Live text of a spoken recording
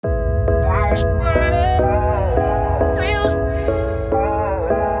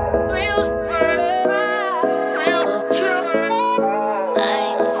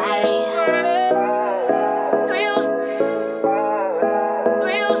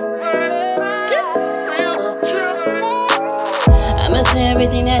I'ma say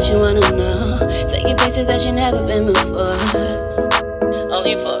everything that you wanna know. Take you places that you never been before.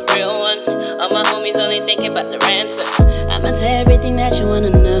 Only for a real one. All my homies only thinking about the ransom. I'ma tell everything that you wanna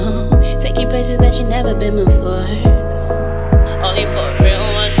know. Take you places that you never been before. Only for a real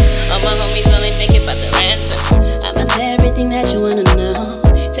one. All my homies only thinking about the ransom. I'ma tell everything that you wanna know.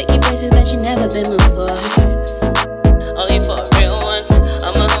 Take you places that you never been before. Only for a real one.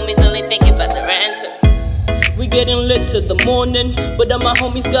 All my homies only thinking about the ransom. We getting lit till the morning, but all my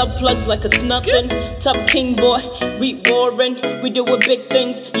homies got plugs like it's nothing. Top king boy, we warring. We doing big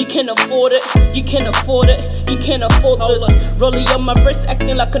things, you can't afford it. You can't afford it, you can't afford this. Rolling on my wrist,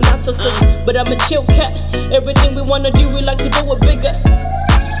 acting like a narcissist. But I'm a chill cat, everything we wanna do, we like to do it bigger.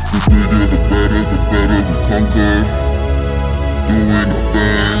 The bigger, the better, the better we conquer. Doing a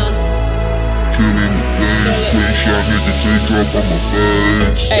bang, killing the game. Quick shot, hit the take up on my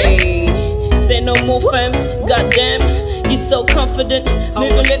face. Ayy, say no more fams, goddamn, he's so confident.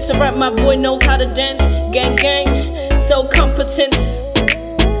 Moving left to right, my boy knows how to dance. Gang gang, so competent.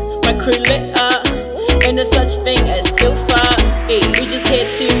 My crew lit up, ain't no such thing as too far. Ayy, we just here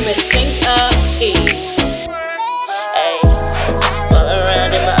to mess things up. Ayy, All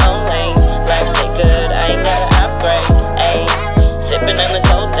around in my own lane. Life's so good, I ain't gotta upgrade. Ayy, sipping on the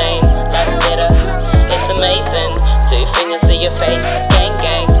cold thing. Life's bitter, it's amazing. 2 fingers to your face, gang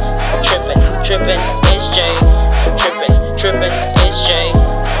gang. Trippin', trippin', it's J. Trippin', trippin', it's J.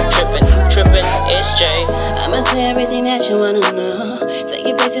 Trippin', trippin', it's J. I'ma say everything that you wanna know. Take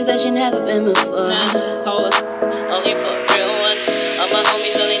you places that you never been before. hold up. Only for a real one. All my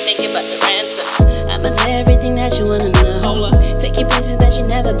homies only thinking about the ransom. I'ma say everything that you wanna know. Take you places that you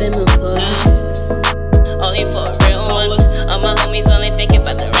never been before. Only for a real one. All my homies only thinking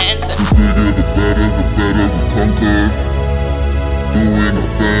about the ransom. The bigger, the better, the better we conquer. Doing a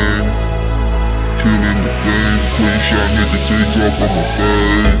bang, killing the game. Quick shot, hit the take up on my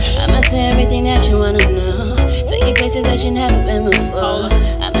face. I'ma say everything that you wanna know. Take you places that you never been before.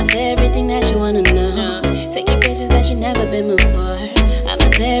 I'ma say everything that you wanna know. Take you places that you never been before.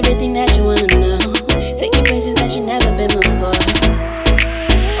 I'ma say everything that you wanna know. Take you places that you never been before.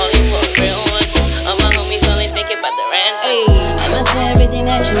 Only for a real one. All my homies only thinking about the ransom. I'ma say everything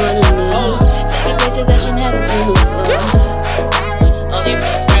that you wanna know. Take you places that you never been before. Only for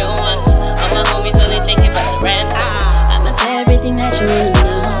a real one. All my homies only thinking about the ransom. I'ma say everything that you wanna know.